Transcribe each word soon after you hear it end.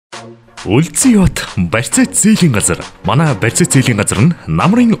Үлзий бат барьцаат зээлийн газар. Манай барьцаат зээлийн газар нь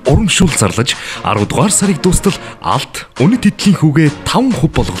намрын урамшуул зарлаж 10 дугаар сарыг дуустал алт үнэт эдлийн хүүгээ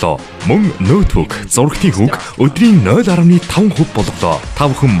 5% болголоо. Мөн ноутбук, зурагтын хүүг өдрийн 0.5% болголоо. Та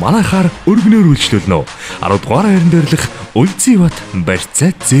бүхэн манайхаар өргөнөөр үйлчлүүлнэ. 10 дугаар хайранд дээрлэх Үлзий бат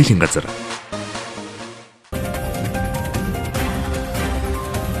барьцаат зээлийн газар.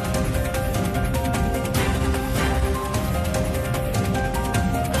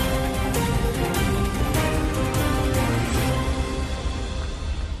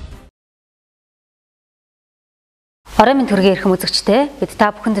 Оройн төргийн эрхэм үзэгчтэй бид та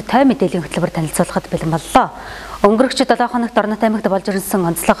бүхэнд Тойм мэдээллийн хөтөлбөр танилцуулахад бэлэн боллоо. Өнгөрөх 7 хоногт Дорнод аймагт болж ирсэн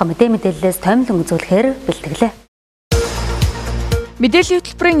онцлог мэдээллээс тоймлон үзүүлэхээр бэлтгэлээ. Мэдээллийн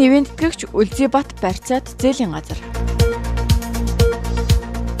хөтөлбөрийн ивент гэгч Үлзий бат барьцаат зээлийн газар.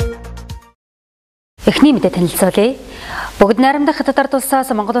 Эхний мэдээ танилцуулъя. Бүгд найрамдах хятад улсаас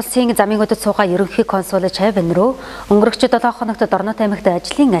Монгол улсын замын өдөд суугаа ерөнхий консул Чайвен руу өнгөрөх 7 хоногт Дорнод аймагт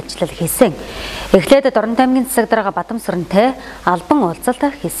ажлын ажиллал хийсэн. Эхлээд Дорнод аймгийн засаг дарга Бадамсүрэнтэй албан уулзалт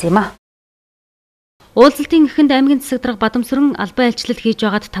хийсэн юм а. Уулзалтын эхэнд аймгийн засаг дарга Бадамсүрэн албан ажиллал хийж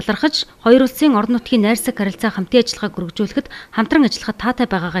байгаад талархаж, хоёр улсын орон нутгийн найрсаг харилцаа хамтын ажиллагааг үргэлжлүүлэхэд хамтран ажиллахад таатай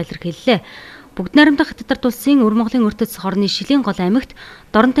байгаагаа илэрхийллээ. Бүгд найрамдах хятад улсын Өвөр Монголын өртөц хорны Шилийн гол аймагт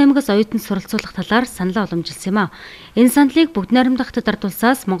Дорнод аймагаас оюутан суралцуулах талаар саналаа уламжилсан юм а. Энэ саналыг бүгд найрамдах хятад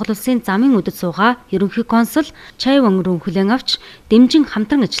улсаас Монгол улсын замын өдөд суугаа ерөнхий консул Чайвен руу хүлээн авч дэмжин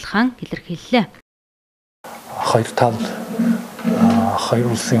хамтран ажиллахаа илэрхийллээ. Хоёр тал хоёр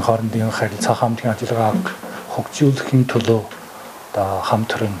улсын хоорондын харилцаа хамтын ажиллагааг хөгжүүлэхийн төлөө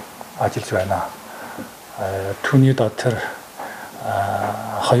хамтран ажиллаж байна. Түүний дотор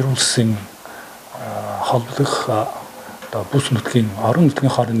хоёр улсын холбох бүс нутгийн орон нутгийн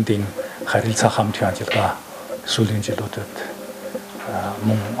хоорондын харилцаа хамтын ажиллагаа сүүлийн жилүүдэд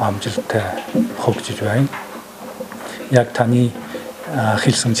мөн амжилттай хөгжиж байна. Яг таны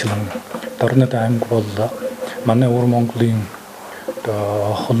хэлсэнчлэн Дорнод аймаг бол манай Өвөр Монголын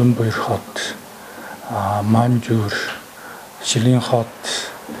Холбоёр хот, Манжуур, Шилийн хот,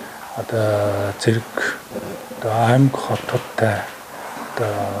 зэрэг аймаг хотуудтай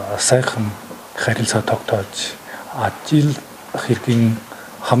сайхан харилцаа тогтоож ажил хэргийн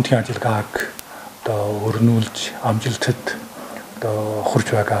хамтын ажиллагааг өрнүүлж амжилтад хүрч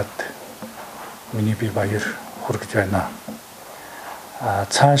байгаад миний бие баяр хүргэж байна.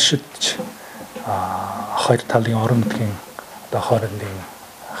 Цаашид хоёр талын орон нутгийн хоорондын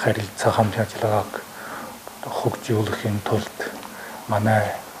харилцаа хамтын ажиллагааг хөгжүүлэхийн тулд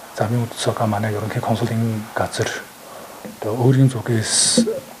манай замын өдөд суугаа манай ерөнхий консулын газар өөрийн зүгээс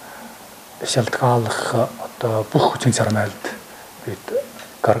шалтгааллах бүх хүчин чармайлт бид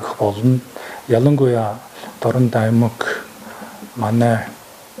гаргах болно. Ялангуяа Дорнод аймаг манай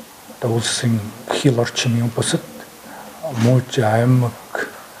улсын хил орчмын бусад мууж аймаг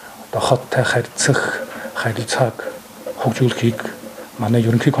хоттой харьцах харилцааг хөгжүүлэхийг манай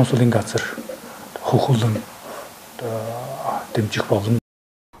ерөнхий консулын газар хөхүүлэн дэмжих болно.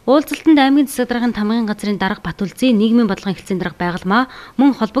 Уулзалтанд аймгийн засаг даргын тамгын газрын дарга Батүлзий нийгмийн бодлогын хэлтсийн дарга байгалмаа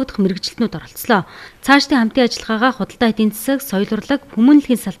мөн холбогдох мэрэгжилтнүүд оролцлоо. Цаашдын хамтын ажиллагаагаа худалдаа эдийн засаг, соёл урлаг,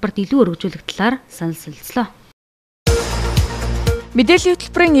 хүмүүнлэгийн салбарт илүү өргөжүүлэх талаар санал солилцлоо. Мэдээллийн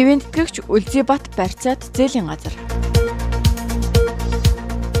хөтөлбөрийн ивент гэгч Үлзий бат барьцаат зээлийн газар.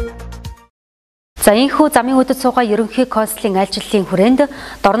 За энэхүү замын өдөд суугаа ерөнхий консулын айлчлалын хүрээнд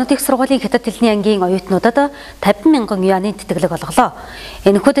Дорнод их сургуулийн хятад хэлний ангийн оюутнуудад 50,000 юаний тэтгэлэг олголоо.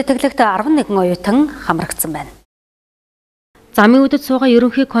 Энэхүү тэтгэлэгт 11 оюутан хамрагдсан байна. Замын өдөд суугаа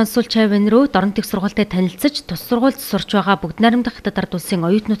ерөнхий консул Чайвен руу Дорнод их сургуультай танилцаж, тус сургуульд сурч байгаа бүгд найрамдах хятад ард улсын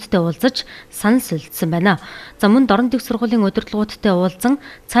оюутнуудтай уулзаж санал солилцсон байна. За мөн Дорнод их сургуулийн удирдлагуудтай уулзан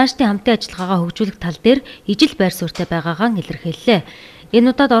цаашдын хамтын ажиллагаагаа хөгжүүлэх тал дээр ижил байр суурьтай байгаагаа илэрхийллээ.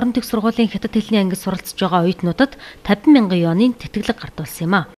 Энэ удаад орон нутгийн сургуулийн хятад хэлний ангид суралцж байгаа оюутнуудад 50,000 юаний тэтгэлэг гартуулсан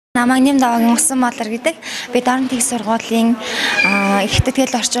юм а. Намайг нэм даваагийн Усан Болор гэдэг. Би Дорнод их сургуулийн хятад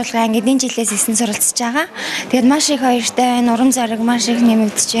хэл орчуулгын ангид энэ жилээс 9 суралцж байгаа. Тэгээд маш их баяртай байна. Урам зориг маш их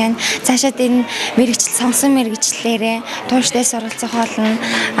нэмэгдэж байна. Цаашаад энэ мэрэгжил сонгосон мэрэгчлэлээрээ тууштай суралцах болно.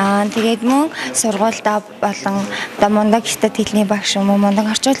 Тэгээд мөн сургуультай болон мундаг хятад хэлний багш мөн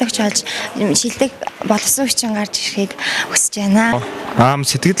мундаг орчуулагч болж шилдэг боловсон хүчин гарч ирэхийг хүсэж байна.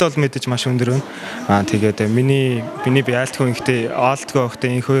 Сэтгэл бол мэдээж маш өндөр байна. Тэгээд миний би айлтгүй ихтэй аалтгүй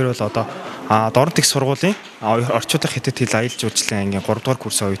ихтэй энэ хоёр бол одоо Дорнод их сургуулийн орчуулах хятад хэл аялал жуулчлалын ангийн 3 дугаар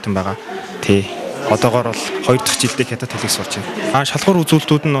курсын оюутан байгаа. Одоогоор бол 2 дахь жилдээ хятад хэлийг сурч байна. Шалгуур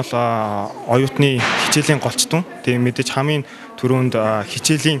үзүүлэлтүүд нь бол оюутны хичээлийн голчтун. Мэдээж хамгийн түрүүнд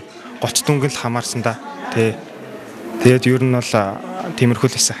хичээлийн голчтунг л хамаарсан да. Тэгээд ер нь бол тиймэрхүү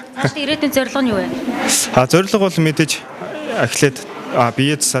л байсан. Цаашдаа ирээдүйн зорилго нь юу вэ? Зорилго бол мэдээж эхлээд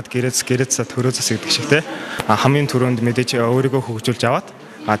бие засаад гэрээ засаад хөрөө засах гэдэг шиг те. Хамгийн түрүүнд мэдээж өөрийгөө хөгжүүлж аваад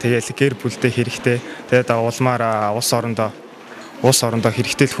тэгээл гэр бүлдээ хэрэгтэй. Тэгээд улмаар улс орондоо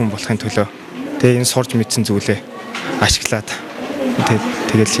хэрэгтэй л хүн болохын төлөө тэгээ энэ сурж мэдсэн зүйлээ ашиглаад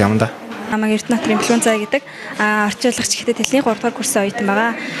тэгэл явна да. Намайг Эрдэнэтр инфлюенза гэдэг орчуулагч ихтэй тэлийн 3 дугаар курсын оюутан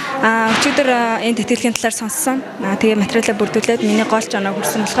байгаа. Өчигдөр энэ тэтгэлгийн талаар сонссон. Тэгээ материалаа бүрдүүлээд миний гол ч оноо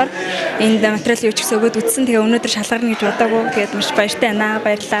хүрсэн болохоор энд материал юу ч гэсэн өгөөд үтсэн. Тэгээ өнөөдөр шалгарна гэж бодоагүй. Тэгээд маш баяртай байна.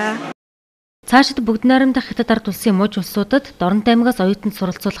 Баярлалаа. Цаашид бүгд найрамдах Хятад ард улсын мууч улсуудад Дорнод аймагаас оюутанд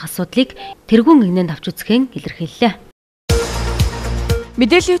суралцуулах асуудлыг тэргүүн игнэнд авч үзэхин илэрхийллээ.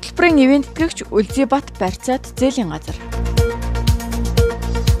 Мэдээллийн хөтөлбөрийн ивент гэгч Үлзийбат барьцаад зээлийн газар.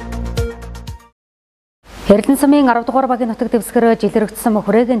 Хэрлэн сумын 10 дугаар багийн нутаг дэвсгэр жилэрэгдсэн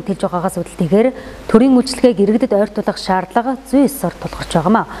хүрээгийн тэлж байгаагаас үүдэлтэйгээр төрийн үйлчлэгийг иргэдэд ойртуулах шаардлага зүй ёсоор тулгарч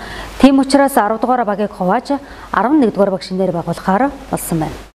байгаамаа. Тийм учраас 10 дугаар багийг хувааж 11 дугаар баг шинээр байгуулахаар болсон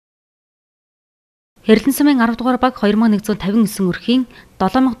байна. Хэрлэн сумын 10 дугаар баг 2159 өрхийн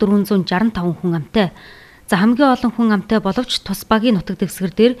 7465 хүн амтай. За хамгийн олон хүн амтай боловч тус багийн нутаг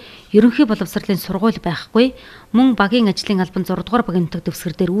дэвсгэр дээр ерөнхий боловсролын сургууль байхгүй, мөн багийн ажлын албан 6 дугаар багийн нутаг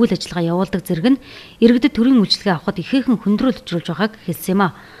дэвсгэр дээр үйл ажиллагаа явуулдаг зэрэг нь иргэдэд төрийн үйлчилгээ авахд ихээхэн хүндрүүлжүүлж байгааг хэлсэн юм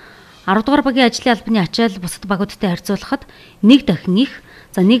а. 10 дугаар багийн ажлын албаны ачаал бусад багуудтай харьцуулахад нэг дахин их,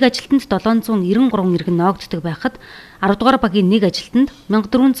 за нэг ажилтнанд 793 иргэн ноогддог байхад 10 дугаар багийн нэг ажилтнанд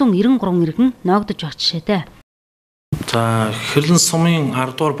 1493 иргэн ноогдож байх жишээтэй. За Хэрлэн сумын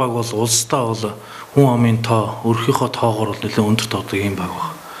 10 дугаар баг бол улсдаа бол хүн амын тоо өөрийнхөө тоогоор бол нэлээд өндөр тоотой юм баг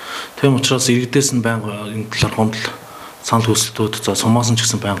байна. Тийм учраас иргэдээс нь байнга энэ талаар гомдол санал хүсэлтүүд за сумаас нь ч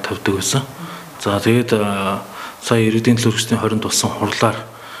гэсэн байнга тавьдаг байсан. За тэгээд сая иргэдийн төлөөлөгчдийн 20-нд болсон хурлаар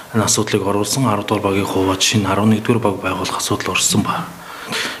энэ асуудлыг оруулсан 10 дугаар багийн хувааж шинэ 11 дугаар баг байгуулах асуудал орсон байна.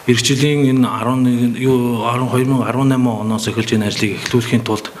 Эх жилийн энэ 2018 оноос эхэлж энэ ажлыг эхлүүлэхийн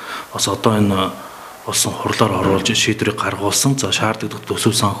тулд бас одоо энэ болсон хурлаар оруулж шийдвэрийг гаргуулсан. За шаардлагатай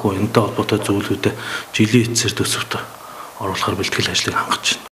төсөв санхүү энэтэй холбоотой зүйлүүдэд жилийн эцсээр төсөвт оруулахар бэлтгэл ажлыг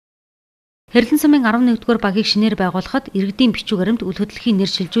хангаж байна. Хэрлэн сумын 11 дугаар багийг шинээр байгуулахад иргэдийн бичиг баримт үйл хөдлөлийн нэр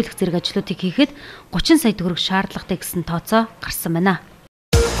шилжүүлэх зэрэг ажлуудыг хийхэд 30 сая төгрөг шаардлагатай гэсэн тооцоо гарсан байна.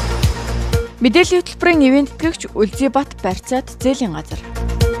 Мэдээллийн хөтөлбөрийн ивент гэгч Үлзийбат барьцаад зээлийн газар.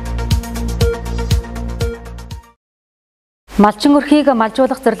 Малчин өрхийг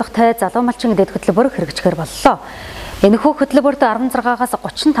малжуулах зорилготой залуу малчин дэд хөтөлбөр хэрэгжихээр боллоо. Энэхүү хөтөлбөрт 16-аас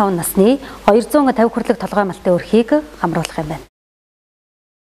 35 насны 250 хүрлэг толгой малтай өрхийг хамруулах юм байна.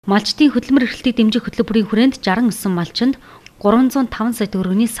 Малчтын хөдөлмөр эрхлэлтийг дэмжих хөтөлбөрийн хүрээнд 69 малчинд 305 сая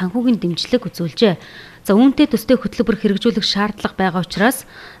төгрөгийн санхүүгийн дэмжлэг үзүүлжээ. За үүнтэй төстэй хөтөлбөр хэрэгжүүлэх шаардлага байгаа учраас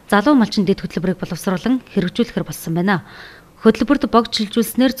залуу малчин дэд хөтөлбөрийг боловсруулан хэрэгжүүлэхээр болсон байна. Хөтөлбөрт богд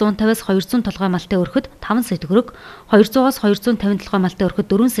шилжүүлснээр 150-аас 200 толгой малтай өрхөд 5 сая төгрөг, 200-аас 250 толгой малтай өрхөд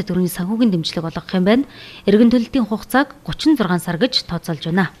 4 сая төгрөгийн санхүүгийн дэмжлэг олгох юм байна. Иргэн төлөлтийн хугацааг 36 сар гэж тооцоолж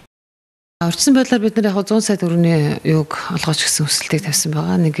байна. Орчсон байдлаар бид нар яг 100 сая төгрөгийн юуг олгооч гэсэн хүсэлтийг тавьсан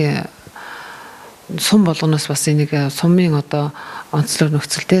байгаа. Нэг сум болгоноос бас энийг сумын одоо онцлог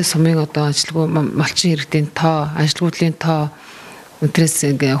нөхцөлтэй сумын одоо ажилгүй малчин иргэдийн тоо, ажилгүйдлийн тоо өнтрээс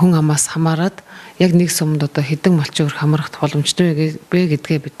хүн амаас хамаарат яг нэг сумд одоо хэдэн малчин өрх хамрах боломжтой вэ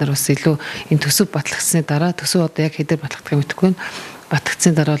гэдгээ бид нар бас илүү энэ төсөв батлагдсны дараа төсөв одоо яг хэдэр батлагдахыг мэдэхгүй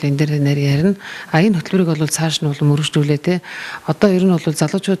батгцсан дараа бол энэ дээр нэр ярина. Энэ хөтөлбөрийг бол цааш нь бол мөрөжлүүлээ те. Одоо ер нь бол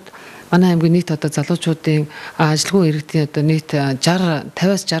залуучууд манай аймгийн нийт одоо залуучуудын ажилгүй иргэдийн одоо нийт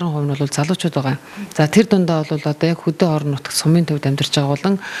 50-аас 60% нь бол залуучууд байгаа. За тэр дундаа бол одоо яг хөдөө орон нутагт сумын төвд амьдарч байгаа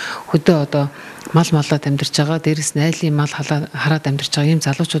болон хөдөө одоо мал малаад амьдарч байгаа, дээрээс нь айлын мал хараад амьдарч байгаа ийм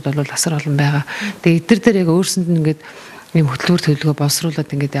залуучууд бол асар олон байгаа. Тэгээ эдгээр дээр яг өөрсөнд нь ингээд ийм хөтөлбөр төлөвлөгөө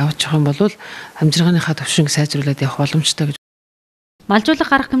боловсруулад ингээд явуучих юм бол амжиргааныхаа төвшинг сайжруулад явах боломжтой гэж.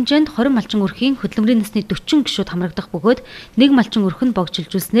 Малжуулах арга хэмжээнд 20 малчин өрхийн хөдөлмөрийн насны 40 гишүүд хамрагдах бөгөөд нэг малчин өрх нь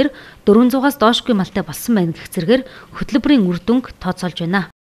богжилжүүлснээр 400-аас доошгүй малтай болсон байна гэх зэргээр хөтөлбөрийн үр дүнг тооцоолж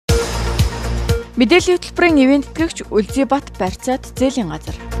байна. Мэдээллийн хөтөлбөрийн ивент гэгч Үлзийбат барьцаад зээлийн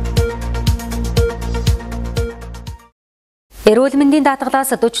газар. Эрүүл мэндийн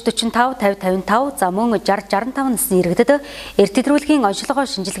даатгалаас 40-45, 50-55, за мөн 60-65 насны иргэдэд эрт тэдрүүлгийн онцлогоо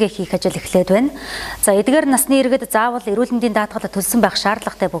шинжилгээ хийх ажил эхлээд байна. За эдгээр насны иргэд заавал эрүүл мэндийн даатгал төлсөн байх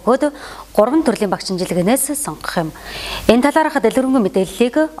шаардлагатай бөгөөд 3 төрлийн багш шинжилгээнээс сонгох юм. Энэ талаарх дэлгэрэнгүй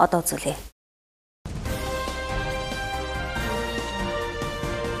мэдээллийг одоо үзүүлье.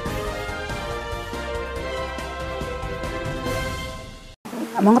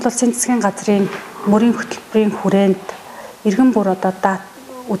 Монгол Улсын засгийн газрын мөрийн хөтөлбөрийн хүрээнд иргэн бүр одоо даат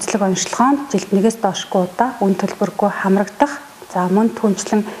үзлэг онцлогоонд жилд 1-ээс доошгүй удаа үн төлбөргүй хамрагдах За мөн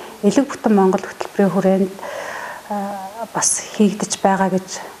түнчлэн элэг бүтэн Монгол хөтөлбөрийн хүрээнд бас хийгдэж байгаа гэж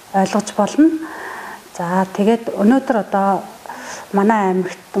ойлгож болно. За тэгээд өнөөдөр одоо манай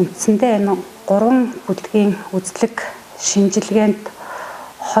аймагт үндсэндээ энэ 3 бүлгийн үзлэг шинжилгээнд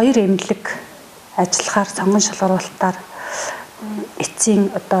 2 эмнэлэг ажиллахаар сонгон шалгаруулалтаар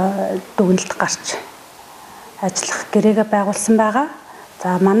эцсийн одоо дүгнэлт гарч ажиллах гэрээгээ байгуулсан байгаа.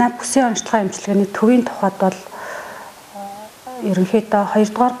 За манай бүсийн онцлогын эмчилгээний төвийн тухайд бол ерөнхийдөө 2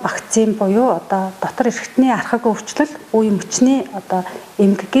 дугаар вакцин буюу одоо дотор эрхтний архаг өвчлөл, үе мөчний одоо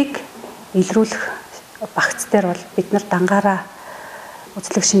эмгэгийг илрүүлэх вакц дээр бол бид нар дангаараа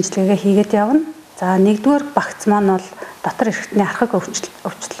үзлэг шинжилгээгээ хийгээд явна. За 1-р вакц маань бол дотор эрхтний архаг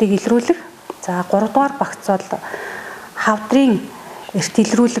өвчлөлийг илрүүлэх. За 3-р вакц бол хавдрын эрт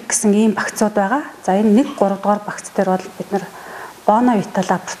илрүүлэг гэсэн ийм вакцууд байгаа. За энэ 1-3-р вакц дээр бол бид нар Боно Вита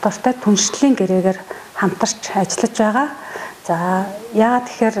лабораторитой түншлэлийн гэрээгээр хамтарч ажиллаж байгаа. За яагаад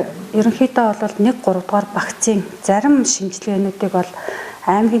тэгэхээр ерөнхийдөө бол 1-3-р вакцин зарим шинжилгээнүүдийг бол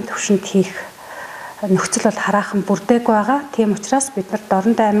аймгийн түвшинд хийх нөхцөл бол хараахан бүрдээг байгаа. Тийм учраас бид нар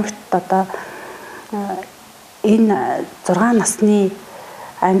Дорнод аймагт одоо энэ 6 насны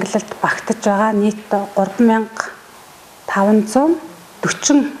ангилалд багтаж байгаа нийт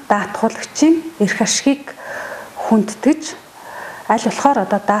 3540 даатгуулагчийн эрх ашгийг хүндэтгэж аль болохоор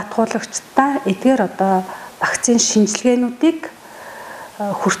одоо даатгуулагчдаа эдгээр одоо вакцин шинжилгээнүүдийг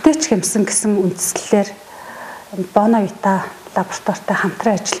хүртээч хэмсэн гэсэн үндслэлээр Боно Вита лабораторитой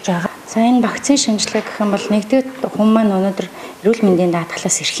хамтран ажиллаж байгаа. За энэ вакцин шинжилгээ гэх юм бол нэгдүгээр хүн маань өнөөдөр эрүүл мэндийн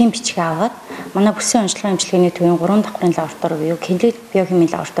даатгалаас эрхийн бичгээ аваад манай бүсийн онцлогын эмчилгээний төвийн 3 давхрын лаборатори буюу клиник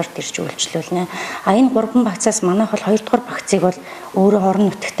биохимийн лабораторид ирж үйлчлүүлнэ. А энэ 3 вакцаас манайх бол 2 дугаар вакцыг бол өөрөө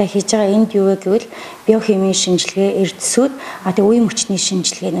орон нутагтаа хийж байгаа. Энд юу вэ гэвэл биохимийн шинжилгээ, эрдэсүүд, тэг үе мөчний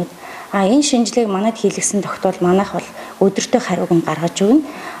шинжилгээнүүд. Энэ шинжилгээг манайд хийлгэсэн тогтвол манайх бол өдөртөө хариуг нь гаргаж өгнө.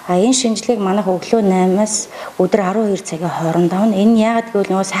 Энэ шинжилгээг манайх өглөө 8-аас өдөр 12 цагийн хооронд авна. Энэ яагаад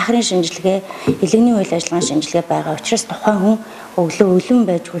гэвэл нөгөө сахарын шинжилгээ, элэгний үйл ажиллагааны шинжилгээ байгаа учраас тухайн хүн өглөө өлөн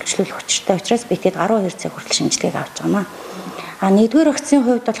байж үйлчлүүлэх учиртай учраас бид хэд 12 цаг хүртэл шинжилгээг авч байгаамаа. 1-р вакцины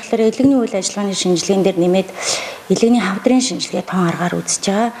хувьд болохоор элэгний үйл ажиллагааны шинжилгээнд дээр нэмээд элэгний хавдрын шинжилгээ тон аргаар үзэж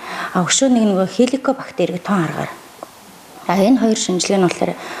байгаа. Өшөө нөгөө хеликобактерийг тон аргаар. Энэ 2 шинжилгээ нь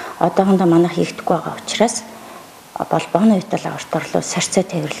болохоор одоохондоо манайх хийгдэхгүй байгаа учраас бол Боно Вита лабораториуд сарцаа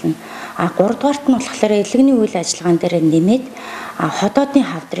тээвэрлэнэ. 3-дугаарт нь болохоор элэгний үйл ажиллагаан дээр нэмээд ходоодын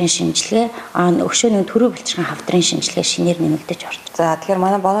хавдрын шинжилгээ, өшөөний төрөө булчирхайн хавдрын шинжилгээ шинээр нэмэгдэж орж. За тэгэхээр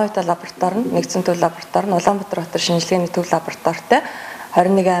манай Боно Вита лаборатори нь нэгдсэн төв лаборатори нь Улаанбаатар хотын шинжилгээний төв лабораторитой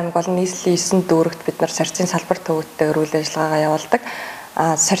 21 аймаг болон нийслэлийн 9 дүүрэгт бид нар сарцын салбар төвөдтэйгээр үйл ажиллагаагаа явуулдаг.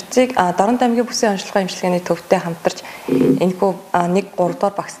 Сарцыг Дорнод аймгийн бүсийн онцлогын эмчилгээний төвтэй хамтарч энэхүү 1-3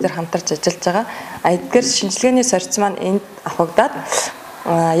 дугаар вакц дээр хамтарч ажиллаж байгаа. Эдгээр шинжилгээний сарц маань энд авагдаад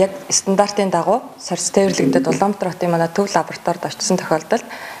яг стандартын дагуу сарц тээвэрлэгдээд Улаанбаатар хотын манай төв лабораторид очсон тохиолдолд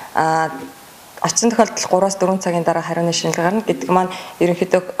 3-4 цагийн дараа хариуны шинжилгээ гарна. Гэдэг маань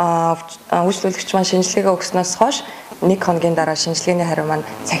ерөнхийдөө үйлчлүүлэгч маань шинжилгээгээ өгснөөс хойш 1 хоногийн дараа шинжилгээний хариу маань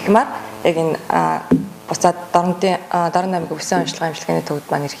цахимаар яг энэ буцаад Дорнод аймгийн бүсийн онцлогын эмчилгээний төвд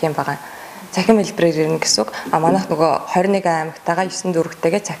маань ирэх юм байгаа. Цахим хэлбэрээр ирнэ гэсэн үг. Манайх нөгөө 21 аймагтайгаа 9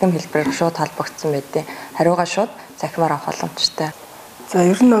 дүүрэгтэйгээ цахим хэлбэрээр шууд холбогдсон байдیں۔ Хариугаа шууд цахимаар авах боломжтой. За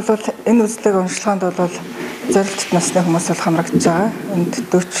ер нь бол энэ үзлэг онцлогоонд бол зорилт насны хүмүүс бол хамрагдаж байгаа. Энд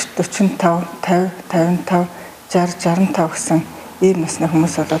 40, 45, 50, 55, 60, 65 гэсэн ийм насны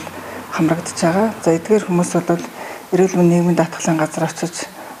хүмүүс бол хамрагдаж байгаа. За эдгээр хүмүүс бол эрүүл мэндийн нийгмийн даатгалын газар очиж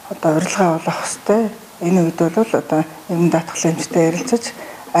одоо урилга авах ёстой. Энэ үед бол одоо нийгмийн даатгалын эмчтэй ярилцаж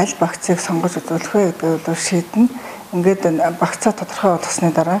аль вакцийг сонгож үзүүлэх вэ гэдгийг бол шийднэ. Ингээд вакцаа тодорхой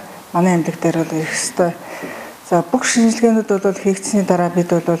болгосны дараа манай эмнэлэг дээр бол ирэх ёстой. За бүх шинжилгээнүүд бол хийгдсэний дараа бид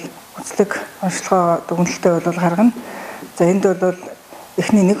бол үзлэг онцлогоо дүгнэлтээ бол гаргана. За энд бол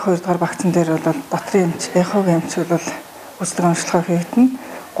эхний 1-2 дугаар вакцин дээр бол дотрын эмч, эхогийн эмч бол үзлэг онцлогоо хийгдэнэ.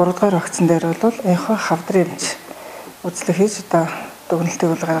 3 дугаар вакцин дээр бол эхо хавдрын эмч үзлэг хийж одоо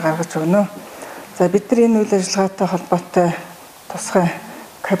дүгнэлтийг бол гаргаж өгнө. За бид нар энэ үйл ажиллагаатай холбоотой тусгай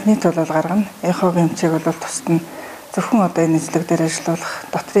кабинет бол гаргана. Эхогийн эмчийг бол тусад нь зөвхөн одоо энэ үзлэг дээр ажиллах,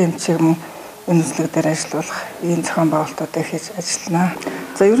 дотрын эмчийг мөн энэ үзлэг дээр ажиллах ийм зохион байгуулалтуудыг хийж ажиллана.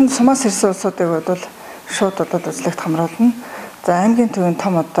 За ер нь сумаас ирсэн улсуудыг бол шууд бол үзлэгт хамруулна. За аймгийн төвийн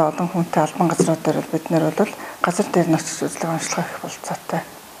том одоо олон хүнтэй албан газрууд дээр бид нэр бол газар дээр нь очиж үзлэг онцлог хийх болцоотой.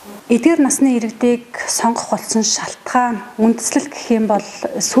 Эдгээр насны иргэдийг сонгох болсон шалтгаан үндэслэл гэх юм бол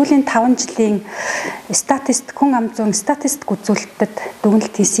сүүлийн 5 жилийн хүн ам зүйн статистик үзүүлэлтэд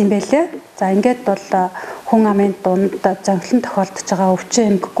дүгнэлт хийсэн байлээ. За ингээд бол хүн амын дунд зовлон тохиолдож байгаа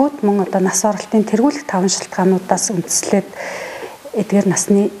өвчин эмгэгүүд мөн одоо нас оролтын тэргүүлэх 5 шалтгаануудаас үндэслээд эдгээр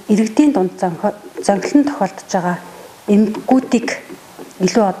насны иргэдийн дунд зонхилон тохиолдож байгаа эмгэгүүдийг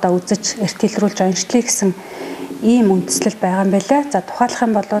илүү одоо үзэж эрт илрүүлж онцлоё гэсэн ийм үндэслэл байгаа юм байлаа. За тухайлах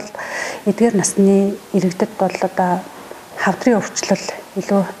юм бол эдгээр насны иргэдэд бол одоо хавдрын өвчлөл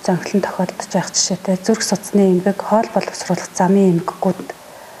илүү зонхилон тохиолдож байх жишээтэй зүрх судасны эмгэг, хоол боловсруулах замын эмгэгүүд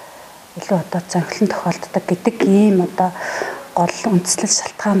илүү одоо зонхилон тохиолддог гэдэг ийм одоо гол үндэслэл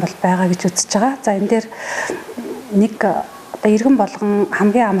шалтгаан бол байгаа гэж үзэж байгаа. За энэ дээр нэг одоо иргэн болгон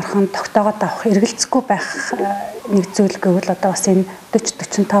хамгийн амархан тогтоогоод авах эргэлзэхгүй байх нэг зүйл гэвэл одоо бас энэ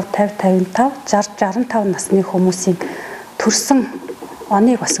 40 45 50 55 60 65 насны хүмүүсийн төрсэн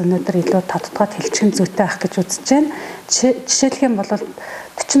оныг бас өнөөдөр илүү тодтогоод хэлчихэн зүйтэй байх гэж үзэж байна. Жишээлх юм бол 40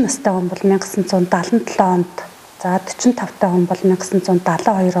 настай хүн бол 1977 онд, за 45 та хүн бол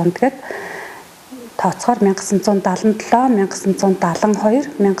 1972 онд гээд тооцохоор 1977, 1972,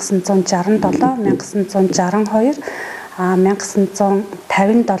 1967, 1962,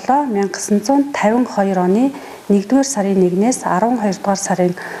 1957, 1952 оны 1-р сарын 1-ээс 12-р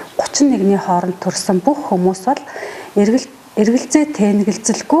сарын 31-ний хооронд төрсэн бүх хүмүүс бол эргэлзээ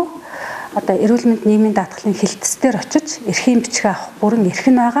тэнэгэлзэлгүй одоо эрүүл мэнд нийгмийн даатгалын хилцээр очиж эрхийн бичгээ авах бүрэн эрх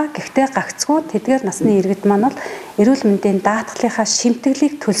нь байгаа. Гэхдээ гагцгүй тэдгээр насны иргэд маань бол эрүүл мэндийн даатгалынхаа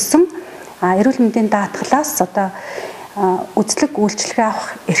шимтгэлийг төлсөн эрүүл мэндийн даатгалаас одоо үзлэг үйлчлэгээ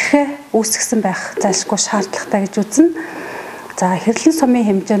авах эрхээ үүсгэсэн байх зайлшгүй шаардлагатай гэж үзнэ. За хэрлэн сумын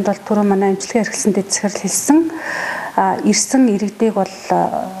хэмжээнд бол түрүү манай эмчилгээ эрхлэлсэнд эзэхэрл хэлсэн ирсэн иргэдийг бол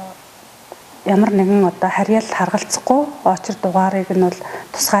ямар нэгэн одоо харьяал харгалцахгүй очир дугаарыг нь бол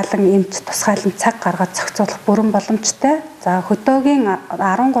тусгайлан эмч тусгайлан цаг гаргаад зохицуулах бүрэн боломжтой. За хөдөөгийн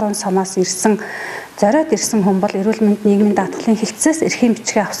 13 сумаас ирсэн зориод ирсэн хүн бол эрүүл мэнд нийгмийн даатгалын хилцээс эрхийн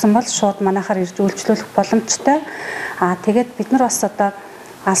бичгээ авсан бол шууд манайхаар ирж үйлчлүүлэх боломжтой. Тэгээд бид нар бас одоо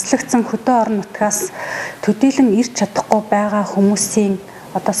алслагдсан хөдөө орон нутгаас төдийлөн ирж чадахгүй байгаа хүмүүсийн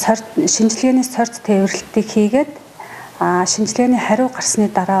одоо шинжилгээний сорт тээвэрлэлтийг хийгээд шинжилгээний хариу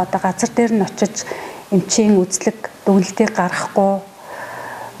гарсны дараа одоо газар дээр нь очиж эмчийн үзлэг дүгнэлтийг гаргахгүй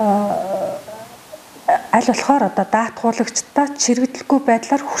аль болохоор одоо даатгуулагчдаа чирэгдэлгүй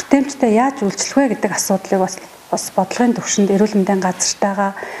байдлаар хүртээмжтэй яаж үйлчлэх вэ гэдэг асуудлыг бас бодлогын түвшинд эрүүл мэндийн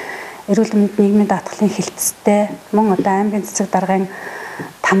газартайгаа эрүүл мэнд нийгмийн даатгалын хилцтэй мөн одоо аймгийн цэцэг даргын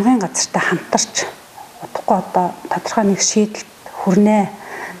тамгын газартай хамтарч удахгүй одоо тодорхой нэг шийдэлд хүрнэ.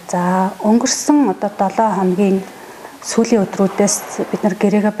 За өнгөрсөн одоо 7 хоногийн сүүлийн өдрүүдээс бид нар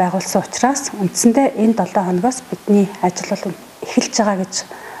гэрээгээ байгуулсан учраас үндсэндээ энэ 7 хоногоос бидний ажил бол эхэлж байгаа гэж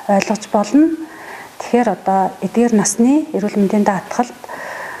ойлгож болно. Тэгэхээр одоо эдгээр насны эрүүл мэндийн даатгалд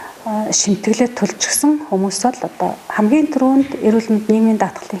шимтгэлээ төлжгсөн хүмүүс бол одоо хамгийн түрүүнд эрүүл мэнд нийгмийн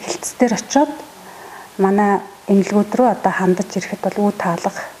даатгалын хилцээр очиод манай эмнэлгүүд рүү одоо хандаж ирэхэд бол үе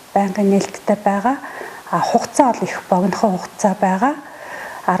таалга байнгын нээлттэй байгаа. Хугацаа бол их богинохоо хугацаа байгаа.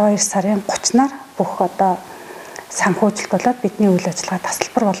 12 сарын 30-наар бүх одоо санхүүжилт болоод бидний үйл ажиллагаа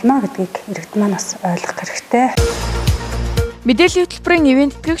тасалбар болно гэдгийг иргэд маань бас ойлгох хэрэгтэй. Мэдээллийн хөтөлбөрийн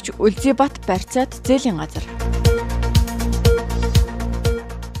ивент тэтгэгч Үлзийбат барьцаад зээлийн газар.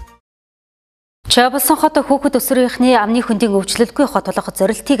 Чабалсан хот хүүхэд өсвөрийнхний амны хөндийн өвчлөлгүй хот болох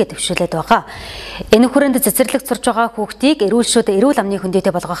зорилтыг дэвшүүлээд байгаа. Энэ хүрээнд цэцэрлэг сурж байгаа хүүхдийг эрүүл шүд эрүүл амны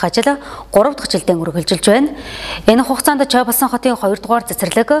хөндийтэй болгох ажил 3 дахь жилдээ үргэлжилж байна. Энэ хугацаанд Чабалсан хотын 2 дугаар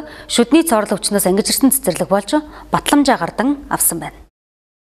цэцэрлэг шүдний цорол өвчнөөс ангижирсан цэцэрлэг болж батламжаа гардан авсан байна.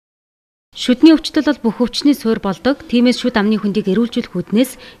 Шүдний өвчлөл бол бүх өвчний суурь болдог. Тиймээс шүд амны хөндийг эрүүлжүүлэх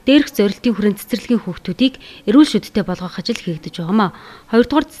үүднээс дээрх зорилтын хүрээнд цэцэрлэгийн хүүхдүүдийг эрүүл шүдтэй болгох ажил хийгдэж байгаамаа. 2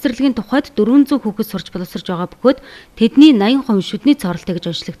 дугаар цэцэрлэгийн тухайд 400 хүүхэд сурч боловсрож байгаа бөгөөд тэдний 80% шүдний цоролтой гэж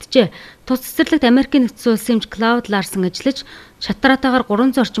онцлогджээ. Тус цэцэрлэгт Америкийн нэгдсэн улсын эмч Клауд Ларсон ажиллаж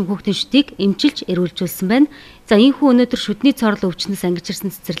шатраатаагаар 300 орчим хүүхдийн шүдийг эмчилж эрүүлжүүлсэн байна. За энэхүү өнөөдөр шүдний цорол өвчнөөс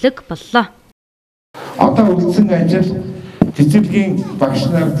ангижирсан цэцэрлэг боллоо. Одоо үлдсэн ажил цэцэрлэгийн багш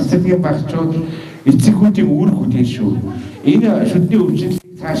нар, цэцэрлэгийн багчууд, эцэгүүдийн үүрэг үдээ шүү. Энэ шүдний өвчлөлийг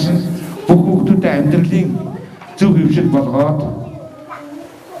цааш нь бүх хүүхдүүдэд амьдралын зөв хөвшил болгоод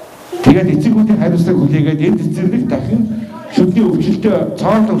тэгээд эцэгүүдийн хариуцлага хүлээгээд энэ цэцэрлэг дахин шүдний өвчлөлтөй,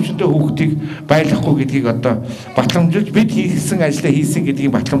 цоорол өвчлөлтөй хүүхдийг байлгахгүй гэдгийг одоо батламжуулж бид хийсэн ажлаа хийсэн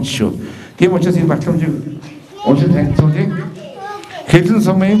гэдгийг батламж шүү. Тийм учраас энэ батламжийг улсын танилцуулъя. Хэрлэн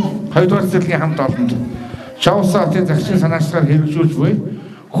сумын 2 дугаар цэцэрлэгийн хамт олонд Чавсан хотын загчин санаачлагаар хэрэгжүүлж буй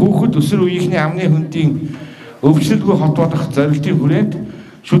хүүхэд өсвөр үеийнхний амны хөндийн өвчлөлгүй хот болох зорилтын хүрээнд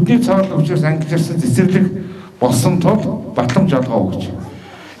шүдний цорол өвчнөөс ангижирсан цэцэрлэг болсон тул батламж олгоо өгч.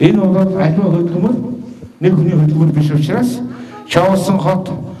 Энэ бол аливаа хөдөлмөр нэг хүний хөдөлмөр биш учраас Чавсан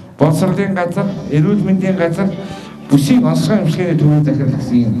хот, боловсролын газар, эрүүл мэндийн газар бүсийн онцгой эмчилгээний төвийн захирал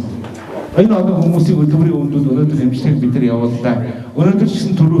гэсэн юм. Энэ олон хүмүүсийн хөдөлмөрийн өмдөд өнөөдөр эмчилгээг бид нар явууллаа. өнөөдөр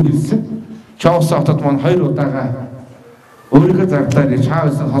чинь түрүү хэлсэн Чаус хотод маань 2 удаага өөрийнхөө зардлаар ирж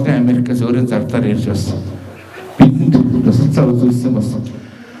хаасан холын Америкээс өөрийн зардлаар ирж бас бидэнд тусалцаа үзүүлсэн бас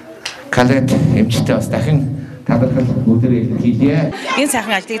Калет эмчтэй бас дахин талархал өдрөө хийлээ. Энэ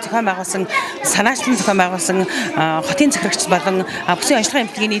сайхан ажлыг зохион байгуулсан, санаачлан зохион байгуулсан хотын захирагч болон бүсийн онцлогын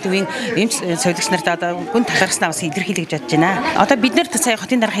эмнэлгийн төвийн эмч сувилагч нарт одоо гүн талархснаа бас илэрхийлж бодож байна. Одоо бид нарт сая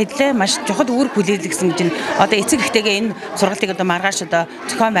хотын дарга хэллээ маш чухал үүрэг хүлээлгсэн гэж нь одоо эцэг эхтэйгээ энэ сургалтыг одоо маргааш одоо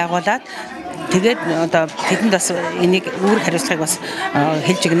зохион байгуулад тэгээд одоо тэдэнд бас энийг үүрэг хариуцлагыг бас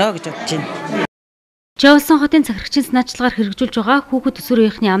хэлж өгнө гэж бодож байна. Жавсан хотын захирагчийн санаачлагаар хэрэгжүүлж байгаа хүүхэд төсвөр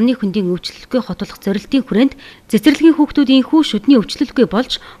үеийнхний амны хөндийн өвчлөлтгүй хотолох зорилтын хүрээнд цэцэрлэгийн хүүхдүүдийн хүү шүдний өвчлөлгүй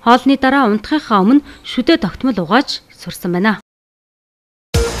болж хоолны дараа унтахынхаа өмнө шүдэ тогтмол угааж сурсан байна.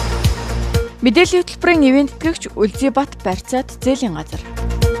 Мэдээллийн хөтөлбөрийн ивент тэтгэгч Үлзийбат барьцаад зээлийн газар.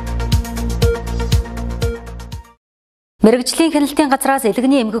 Мэргэжлийн хяналтын газраас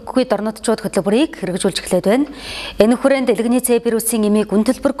элэгний эмгэггүй дорнодчууд хөтөлбөрийг хэрэгжүүлж эхлээд байна. Энэ хүрээнд элэгний С вирусын эмийг үн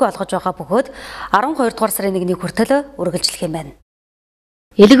төлбөргүй олгож байгаа бөгөөд 12 дугаар сарын 1-ний хүртэл үргэлжлэх юм байна.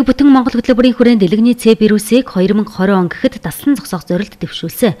 Элэг бүтэн Монгол хөтөлбөрийн хүрээнд элэгний С вирусыг 2020 он гэхэд таслан зогсоох зорилт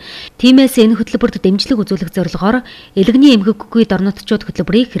дэвшүүлсэн. Тиймээс энэ хөтөлбөрт дэмжлэг үзүүлэх зорилгоор элэгний эмгэггүй дорнодчууд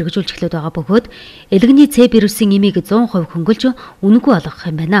хөтөлбөрийг хэрэгжүүлж эхлээд байгаа бөгөөд элэгний С вирусын эмийг 100% хөнгөлж үнэгүй олгох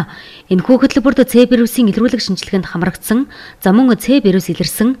юм байна. Энэхүү хөтөлбөрт С вирусын илрүүлэг шинжилгээнд хамрагдсан, за мөн С вирус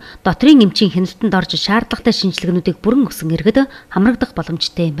илэрсэн, дотрийн эмчийн хяналтанд орж шаардлагатай шинжилгээнүүдийг бүрэн өгсөн иргэд хамрагдах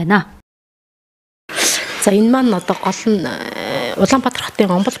боломжтой юм байна. За энэ маань одоо гол нь Улаанбаатар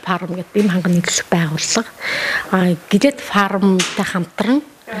хотын Омбол фарм гэдэг эм ханган нийтлэг байгууллага гэдэд фармтай хамтран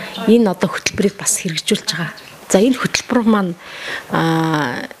энэ одоо хөтөлбөрийг бас хэрэгжүүлж байгаа. За энэ хөтөлбөр маань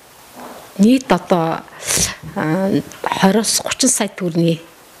нийт одоо 20-30 сая төгрөгийн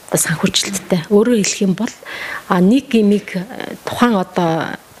санхүүжилттэй. Өөрөөр хэлэх юм бол нэг эмийг тухайн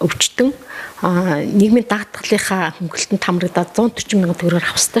одоо өвчтөн нийгмийн даатгалынхаа хөнгөлтөнд хамрагдаад 140 мянган төгрөгөөр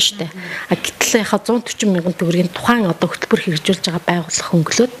австай шүү дээ. Гэтэл яхаа 140 мянган төгрөгийн тухайн одоо хөтөлбөр хэрэгжүүлж байгаа байгууллага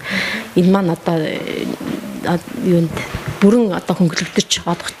хөнгөлөөд энэ маань одоо юунд бүрэн одоо хөнгөлөгдөж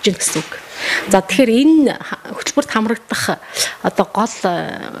одогдож байна гэсэн үг. За тэгэхээр энэ хөтөлбөрт хамрагдах одоо гол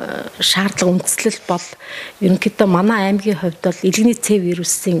шаардлага үндэслэл бол ерөнхийдөө манай аймгийн хувьд бол элэгний С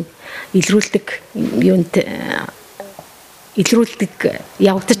вирусын илрүүлдэг юунд илрүүлдэг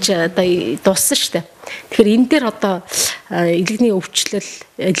явагдаж одоо дууссан шүү дээ. Тэгэхээр энэ дээр одоо элэгний өвчлөл,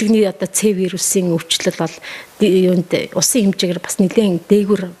 элэгний одоо С вирусын өвчлөл бол юунд усын хэмжээгээр бас нэлээд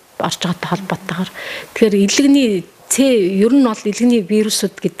дээгүүр орж байгаатай холбоотойгоор тэгэхээр элэгний С ер нь бол элэгний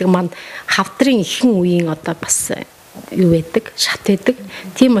вирусууд гэдэг маань хавдрын ихэнх үеийн одоо бас юу байдаг, шат байдаг.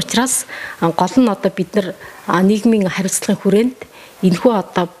 Тийм учраас гол нь одоо бид нар нийгмийн хариуцлагын хүрээнд энэхүү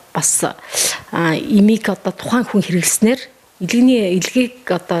одоо бас эмийг одоо тухайн хүн хэрэглэснээр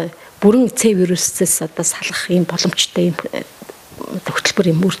элгийг одоо бүрэн С вирусээс одоо салах юм боломжтой юм хөтөлбөр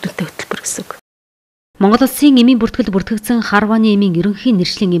юм үр дүнтэй хөтөлбөр гэсэн үг. Монгол Улсын эмийн бүртгэл бүртгэгдсэн Харваны эмийн ерөнхий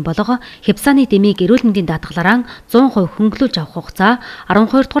нэршлийн эм болго хепсаны дэмийг эрүүл мэндийн даатгалаараа 100% хөнгөлүүлж авах хугацаа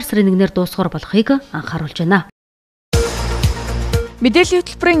 12 дугаар сарын 1-ээр дуусгаар болохыг анхааруулж байна. Мэдээллийн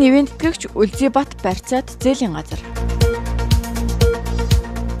хөтөлбөрийн ивент тэтгэгч Үлзийбат барьцаад зээлийн газар.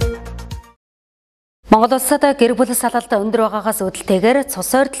 Монгол улсад гэр бүл салалт өндөр байгаагаас үүдэлтэйгээр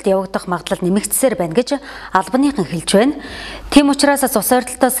цус ойртолд явагдах магадлал нэмэгдсээр байна гэж албаныхан хэлж байна. Тийм учраас цус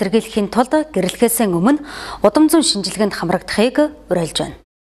ойртолтоо сэргийлэхийн тулд гэрлэхээс өмнө удам зүүн шинжилгээнд хамрагдахыг уриалж байна.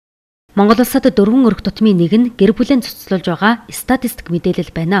 Монгол улсад 4 өрх тутмын нэг нь гэр бүлийн цуцлуулж байгаа статистик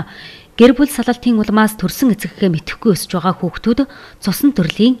мэдээлэл байна. Гэр бүл салалтын улмаас төрсөн эцэгхээ мэдэхгүй өсөж байгаа хүүхдүүд цусан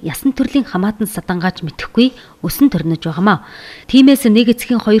төрлийн, ясан төрлийн хамаатан садангааж мэдэхгүй өсөн төрнөж байгаамаа. Тиймээс нэг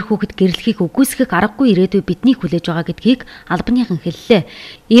эцгийн 2 хүүхэд гэрлэхийг үгүйсгэх аргагүй ирээдүй бидний хүлээж байгаа гэдгийг албаныхан хэллээ.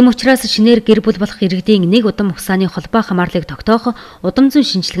 Ийм учраас шинээр гэр бүл болох иргэдийн нэг удам ухсааны холбоо хамаарлыг тогтоох удам зүүн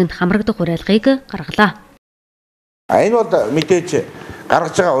шинжилгээнд хамрагдах уриалгыг гаргалаа. Энэ бол мэдээж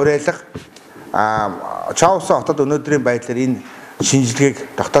гаргаж байгаа уриалга Чаус хотод өнөөдрийн байдлаар энэ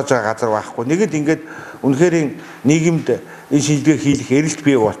шинжилгээг тогтоож байгаа газар байхгүй. Нэгэд ингээд үнэхээр нийгэмд энэ шинжилгээ хийх эрэлт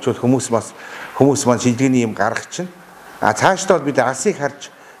бий болчвол хүмүүс маань шинжилгээний юм гаргах чинь цаашдаа бол бид алсыг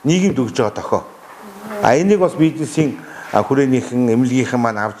харж нийгэмд өгж байгаа тохио. Энийг бас бизнесийн хүрээнийхэн эмнэлгийнхэн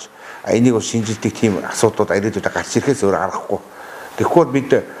маань авч энийг бас шинжилдэг тийм асуудлууд ирээдүйд гарч ирэхээс өөр аргагүй. Тэгэхгүй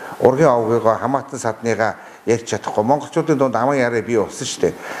бид ургийн овгыгоо хамаатан садныгаа ярьж чадахгүй. Монголчуудын дунд аман яриа бий болсон шүү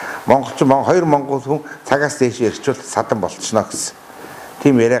дээ. Хоёр монгол хүн цагаас дээш ярьчвал садан болчихно гэсэн.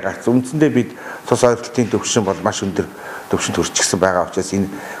 Тийм яриа гарсан. Үндсэндээ бид цус ойртолтын төвшин бол маш өндөр төвшөнд хүрчихсэн байгаа учраас энэ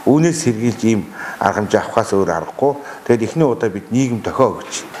үүнээс сэргийлж ийм арга хэмжээ авахаас өөр аргагүй. Тэгэд эхний удаа бид нийгэм тохио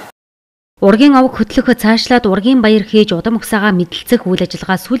өгч Ургийн авг хөтлөх цаашлаад ургийн баяр хийж удам угсаагаа мэдлэлцэх үйл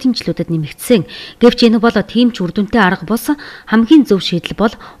ажиллагаа сүүлийн жилүүдэд нэмэгдсэн. Гэвч энэ бол тийм ч үр дүнтэй арга бус хамгийн зөв шийдэл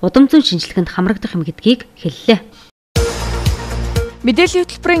бол удам зүйн шинжилгээнд хамрагдах юм гэдгийг хэллээ. Мэдээллийн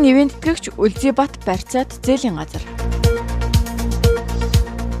хөтөлбөрийн ивент тэтгэгч Үлзийбат барьцаад зээлийн газар.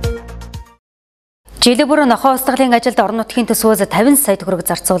 Жилийн бүр нохоо устгалын ажилд орон нутгийн төсвөөс 50 сая төгрөг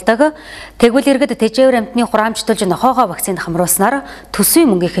зарцуулдаг. Тэгвэл иргэд тэжээвэр амтны хураамжтуулж нохоогоо вакцинд хамруулснаар төсвийн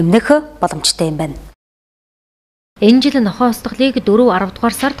мөнгө хэмнэх боломжтой юм байна. Энэ жил нохоо устгалыг 4-10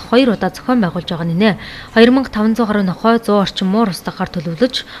 дугаар сард 2 удаа зохион байгуулж байгаа нэ. 2500 гаруй нохой 100 орчим муур устгаар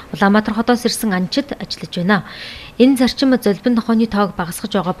төлөвлөж Улаанбаатар хотоос ирсэн анчид ажиллаж байна. Энэ зарчим золбин нохойны тоог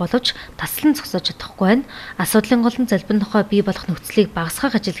багасгаж байгаа боловч таслан зогсоож чадахгүй байна. Асуудлын гол нь золбин нохой бий болох нөхцөлийг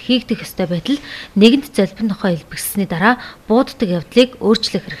багасгах ажил хийгдэх ёстой байтал нэгэнт золбин нохой илбэгсэний дараа бууддаг явдлыг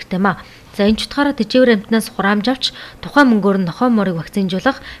өөрчлөх хэрэгтэй маа. За энэ ч утгаараа тэжээвэр амтнаас хураамж авч тухайн мөнгөөр нь нохой морийг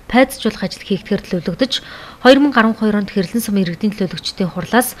вакцинжуулах, пайдалжуулах ажил хийгдэхээр төлөвлөгдөж 2012 онд хэрлэн сумын иргэдийн төлөөлөгчдийн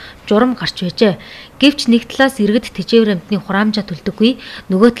хурлаас журам гарч байжээ. Гэвч нэг талаас иргэд тэжээвэр амтны хураамжаа төлдөггүй,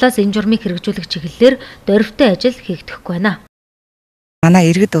 нөгөө талаас энэ журмыг хэрэгжүүлэх чиглэлээр дорвитой ажил хийгдэхгүй байна.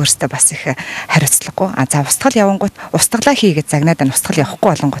 Манай иргэд өөрсдөө бас их хариуцлагагүй. За устгал явангууд устгалаа хийгээд загнаад нь устгал явахгүй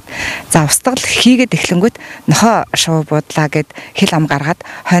болонгууд. За устгал хийгээд эхлэнгүүт нохоо шуу буудлаа гэд хэл ам гаргаад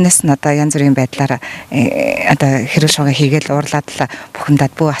хойноос нь одоо янз бүрийн байдлаар одоо хэрүүл шуугаа хийгээл уурлаад л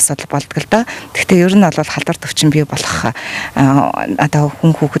бухимдаад бүх асуудал болдог л доо. Гэхдээ ер нь бол халдвар төвчин бий болох одоо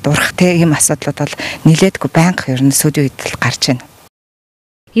хүн хүүхэд урах те ийм асуудлууд бол нилээдгүй байнга ер нь сүүлийн үед л гарч байна.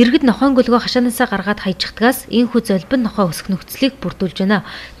 Иргэд нохойн гөлгөө хашаанаасаа гаргаад хайчихдгаас энэхүү золбин нохой өсөх нөхцөлийг бүрдүүлж байна.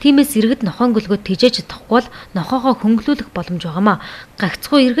 Тиймээс иргэд нохойн гөлгөө тэжээж чадахгүй бол нохоогоо хөнгөлүүлэх боломж байгаамаа.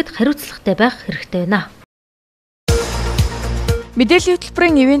 Гагцхүү иргэд хариуцлагатай байх хэрэгтэй байна. Мэдээллийн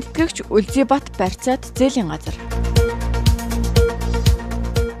хөтөлбөрийн ивент тэтгэгч Үлзийбат барьцаад зээлийн газар.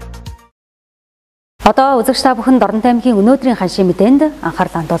 Одоо үзэгч та бүхэн Дорнод аймгийн өнөөдрийн ханшийн мэдээнд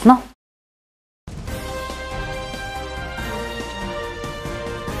анхаарлаа хандуулно.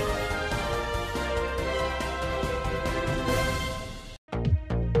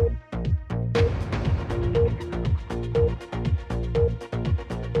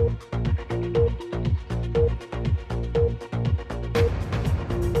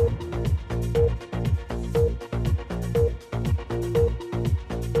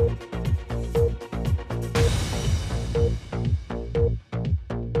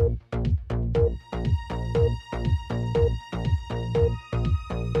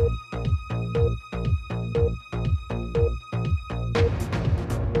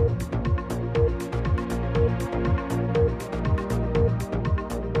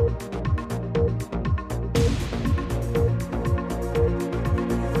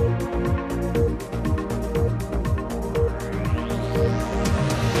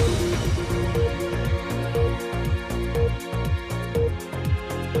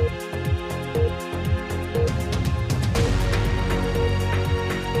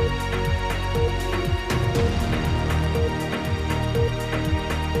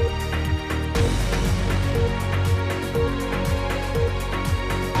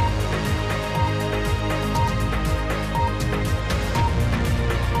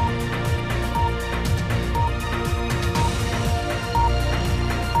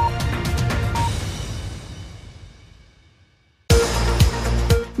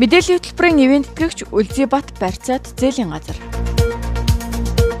 Мэдээллийн хөтөлбөрийн ивент тэтгэгч Үлзийбат барьцаад зээлийн газар.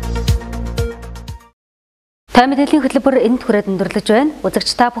 Та мэдээллийн хөтөлбөр энд хүрээд өндөрлөж байна.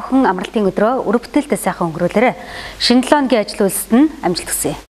 Үзэгч та бүхэн амралтын өдрөө үр бүтээлтэй сайхан өнгөрүүлээрэй. Шинэ 7 өдрийн ажил үйлсэд нь амжилт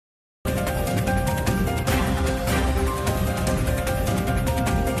хүсье.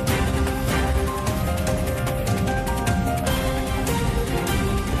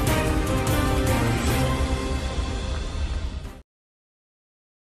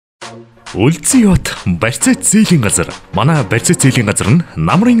 Үлзийбат барьцаад зээлийн газар. Манай барьцаад зээлийн газар нь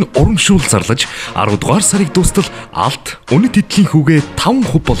намрын урамшуул зарлаж 10 дугаар сарыг дуустал алт үнэт эдлийн хүүгээ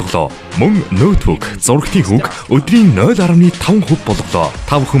 5% болголоо. Мөн ноутбук, зурагтын хүүг өдрийн 0.5% болголоо.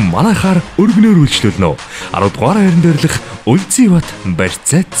 Та бүхэн манайхаар өргөнөөр үйлчлүүлнэ. 10 дугаар хайранд дээрлэх Үлзийбат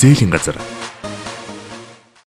барьцаад зээлийн газар.